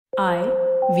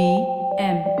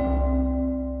IVM.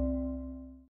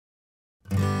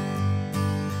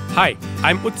 Hi,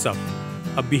 I'm Utsav,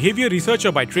 a behavior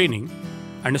researcher by training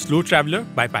and a slow traveler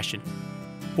by passion.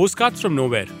 Postcards from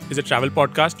Nowhere is a travel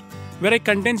podcast where I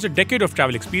condense a decade of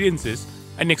travel experiences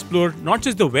and explore not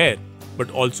just the where, but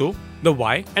also the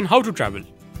why and how to travel.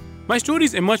 My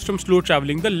stories emerge from slow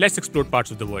traveling the less explored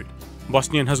parts of the world: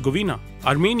 Bosnia and Herzegovina,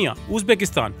 Armenia,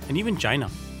 Uzbekistan, and even China.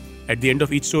 At the end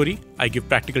of each story, I give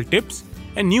practical tips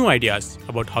and new ideas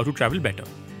about how to travel better.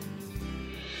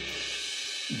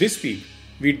 This week,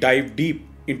 we dive deep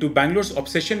into Bangalore's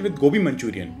obsession with Gobi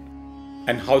Manchurian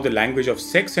and how the language of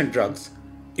sex and drugs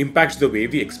impacts the way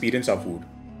we experience our food.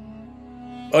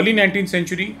 Early 19th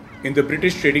century in the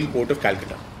British trading port of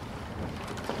Calcutta.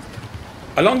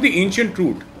 Along the ancient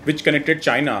route which connected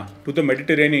China to the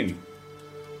Mediterranean,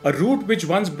 a route which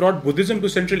once brought Buddhism to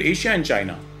Central Asia and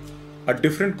China, a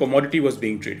different commodity was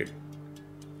being traded: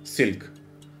 silk.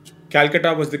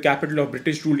 Calcutta was the capital of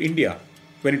British-ruled India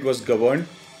when it was governed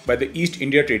by the East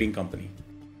India Trading Company.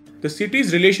 The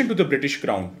city's relation to the British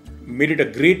Crown made it a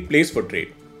great place for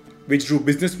trade, which drew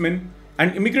businessmen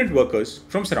and immigrant workers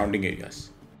from surrounding areas.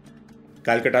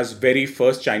 Calcutta's very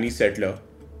first Chinese settler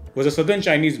was a southern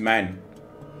Chinese man,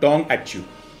 Tong At-Chu.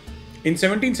 In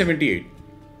 1778,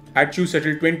 At-Chu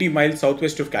settled 20 miles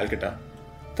southwest of Calcutta,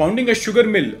 founding a sugar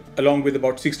mill along with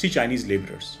about 60 Chinese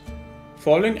laborers.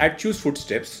 Following At-Chu's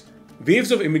footsteps, waves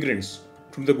of immigrants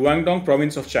from the Guangdong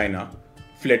province of China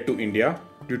fled to India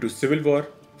due to civil war,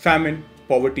 famine,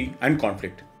 poverty, and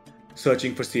conflict,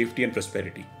 searching for safety and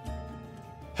prosperity.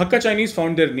 Hakka Chinese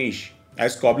found their niche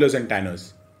as cobblers and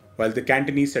tanners, while the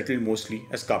Cantonese settled mostly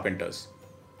as carpenters,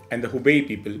 and the Hubei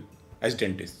people as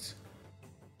dentists.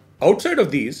 Outside of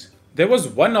these, there was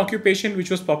one occupation which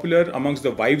was popular amongst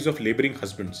the wives of laboring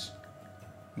husbands: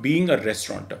 being a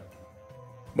restaurateur.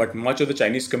 But much of the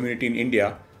Chinese community in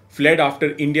India fled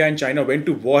after India and China went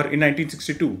to war in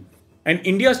 1962, and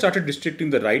India started restricting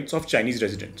the rights of Chinese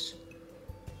residents.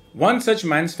 One such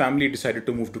man's family decided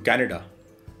to move to Canada,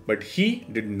 but he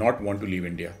did not want to leave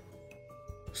India.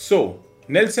 So,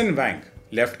 Nelson Wang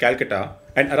left Calcutta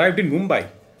and arrived in Mumbai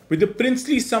with a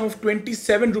princely sum of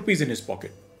 27 rupees in his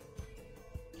pocket.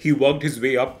 He worked his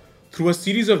way up through a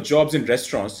series of jobs in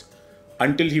restaurants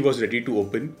until he was ready to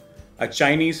open a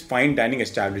Chinese fine dining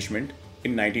establishment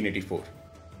in 1984.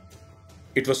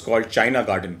 It was called China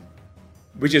Garden,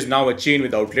 which is now a chain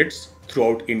with outlets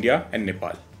throughout India and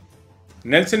Nepal.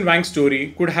 Nelson Wang's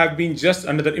story could have been just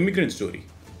another immigrant story,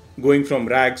 going from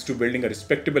rags to building a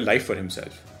respectable life for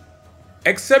himself.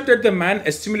 Except that the man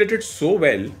assimilated so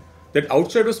well that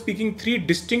outside of speaking 3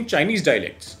 distinct Chinese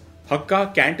dialects,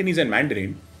 Hakka, Cantonese, and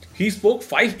Mandarin, he spoke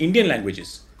 5 Indian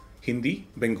languages: Hindi,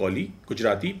 Bengali,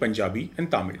 Gujarati, Punjabi, and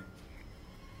Tamil.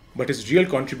 But his real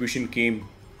contribution came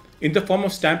in the form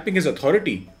of stamping his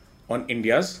authority on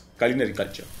India's culinary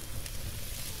culture: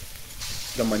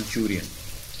 the Manchurian.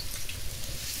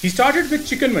 He started with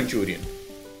chicken Manchurian,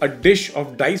 a dish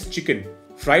of diced chicken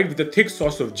fried with a thick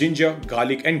sauce of ginger,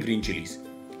 garlic, and green chilies,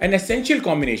 an essential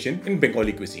combination in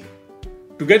Bengali cuisine,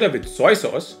 together with soy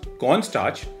sauce,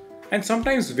 cornstarch, and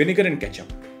sometimes vinegar and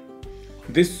ketchup.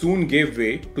 This soon gave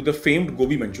way to the famed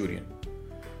Gobi Manchurian.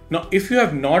 Now, if you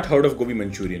have not heard of Gobi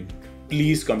Manchurian,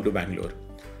 please come to Bangalore.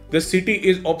 The city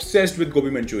is obsessed with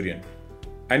Gobi Manchurian,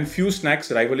 and few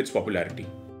snacks rival its popularity.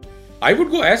 I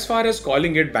would go as far as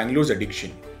calling it Bangalore's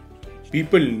addiction.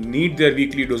 People need their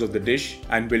weekly dose of the dish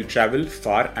and will travel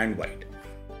far and wide.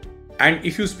 And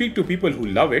if you speak to people who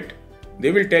love it,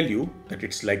 they will tell you that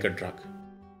it's like a drug.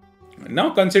 Now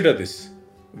consider this.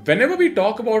 Whenever we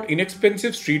talk about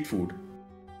inexpensive street food,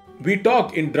 we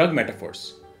talk in drug metaphors.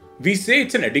 We say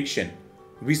it's an addiction.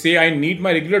 We say I need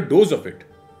my regular dose of it.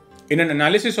 In an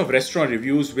analysis of restaurant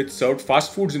reviews which served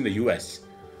fast foods in the US,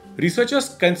 researchers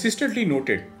consistently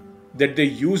noted that they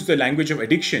used the language of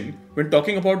addiction when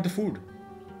talking about the food.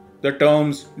 The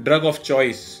terms drug of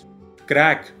choice,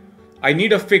 crack, I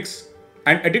need a fix,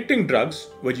 and addicting drugs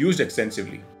were used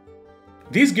extensively.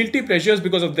 These guilty pleasures,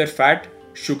 because of their fat,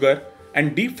 sugar,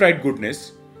 and deep fried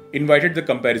goodness, invited the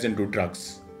comparison to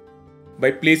drugs. By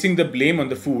placing the blame on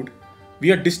the food,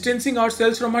 we are distancing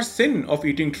ourselves from our sin of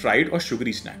eating fried or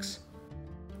sugary snacks.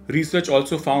 Research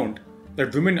also found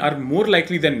that women are more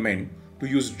likely than men to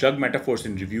use drug metaphors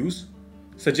in reviews,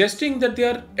 suggesting that they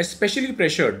are especially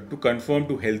pressured to conform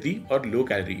to healthy or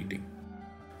low-calorie eating.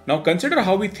 Now consider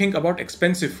how we think about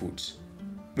expensive foods,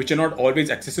 which are not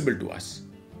always accessible to us.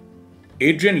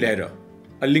 Adrian Lehrer,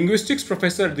 a linguistics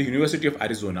professor at the University of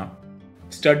Arizona,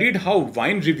 studied how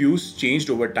wine reviews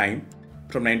changed over time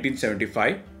from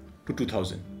 1975 to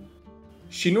 2000.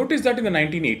 She noticed that in the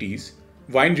 1980s,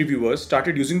 wine reviewers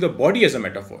started using the body as a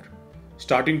metaphor,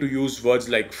 starting to use words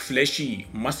like fleshy,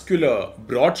 muscular,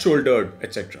 broad-shouldered,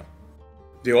 etc.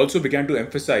 They also began to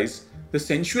emphasize the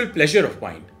sensual pleasure of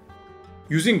wine,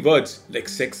 using words like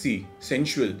sexy,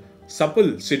 sensual,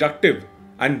 supple, seductive,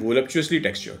 and voluptuously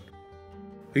textured.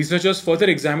 Researchers further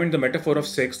examined the metaphor of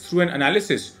sex through an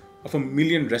analysis of 1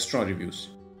 million restaurant reviews.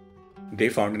 They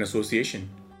found an association.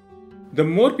 The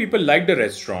more people liked a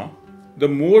restaurant, the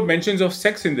more mentions of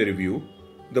sex in the review,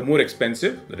 the more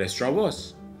expensive the restaurant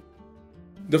was.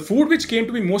 The food which came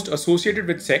to be most associated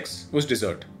with sex was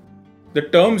dessert. The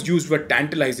terms used were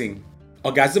tantalizing,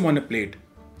 orgasm on a plate,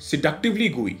 seductively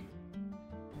gooey.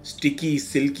 Sticky,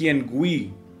 silky, and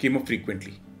gooey came up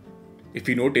frequently. If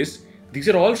you notice, these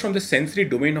are all from the sensory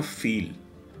domain of feel.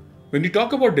 When we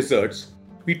talk about desserts,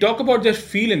 we talk about their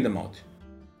feel in the mouth,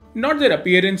 not their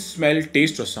appearance, smell,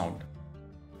 taste, or sound.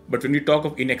 But when we talk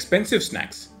of inexpensive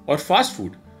snacks or fast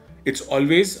food, it's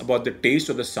always about the taste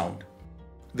of the sound,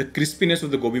 the crispiness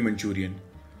of the Gobi Manchurian,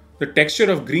 the texture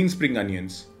of green spring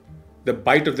onions, the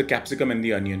bite of the capsicum and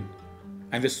the onion,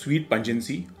 and the sweet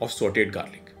pungency of sautéed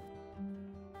garlic.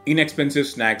 Inexpensive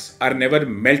snacks are never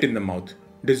melt in the mouth,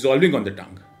 dissolving on the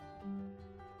tongue.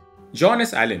 John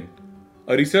S. Allen,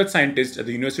 a research scientist at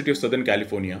the University of Southern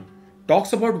California,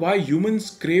 talks about why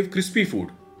humans crave crispy food.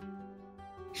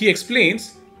 He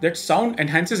explains that sound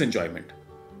enhances enjoyment.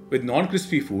 With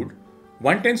non-crispy food,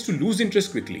 one tends to lose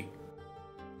interest quickly.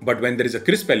 But when there is a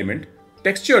crisp element,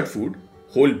 textured food,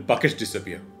 whole buckets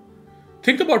disappear.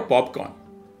 Think about popcorn.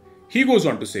 He goes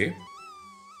on to say,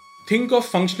 think of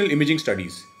functional imaging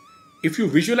studies. If you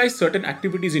visualize certain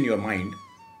activities in your mind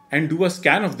and do a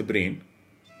scan of the brain,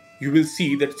 you will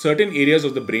see that certain areas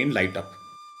of the brain light up.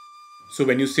 So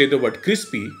when you say the word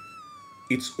crispy,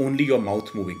 it's only your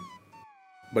mouth moving,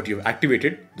 but you've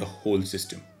activated the whole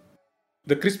system.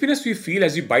 The crispiness we feel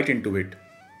as we bite into it,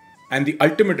 and the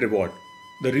ultimate reward,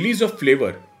 the release of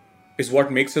flavor, is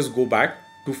what makes us go back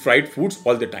to fried foods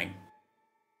all the time.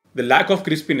 The lack of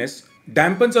crispiness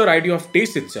dampens our idea of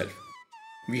taste itself.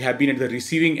 We have been at the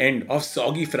receiving end of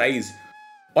soggy fries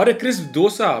or a crisp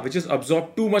dosa which has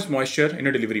absorbed too much moisture in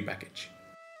a delivery package.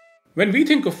 When we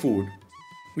think of food,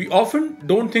 we often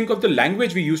don't think of the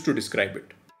language we use to describe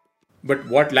it. But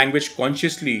what language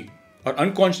consciously or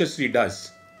unconsciously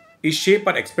does is shape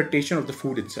our expectation of the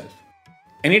food itself.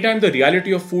 Anytime the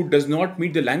reality of food does not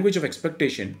meet the language of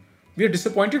expectation, we are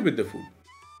disappointed with the food.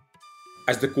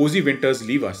 As the cozy winters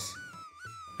leave us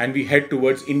and we head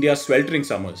towards India's sweltering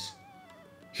summers,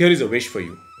 here is a wish for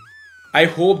you. I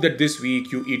hope that this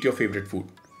week you eat your favorite food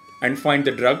and find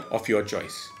the drug of your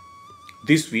choice.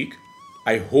 This week,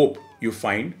 I hope you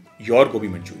find your Gobi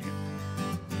Manchurian.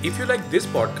 If you like this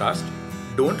podcast,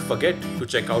 don't forget to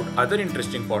check out other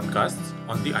interesting podcasts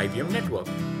on the IVM network.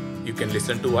 You can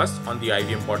listen to us on the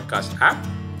IVM Podcast app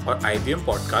or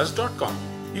ivmpodcast.com.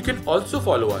 You can also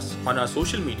follow us on our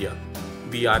social media.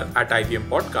 We are at IVM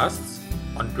Podcasts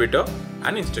on Twitter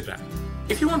and Instagram.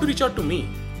 If you want to reach out to me,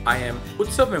 I am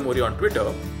Utsav Memory on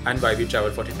Twitter and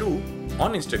YVTravel42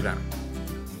 on Instagram.